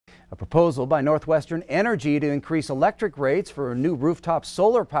A proposal by Northwestern Energy to increase electric rates for new rooftop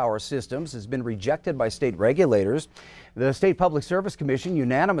solar power systems has been rejected by state regulators. The State Public Service Commission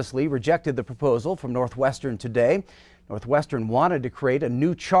unanimously rejected the proposal from Northwestern today. Northwestern wanted to create a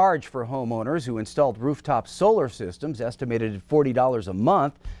new charge for homeowners who installed rooftop solar systems, estimated at $40 a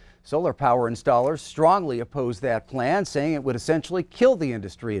month. Solar power installers strongly opposed that plan, saying it would essentially kill the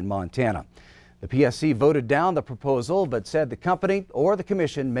industry in Montana. The PSC voted down the proposal, but said the company or the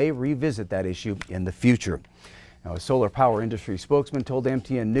commission may revisit that issue in the future. Now, a solar power industry spokesman told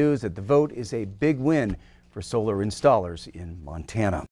MTN News that the vote is a big win for solar installers in Montana.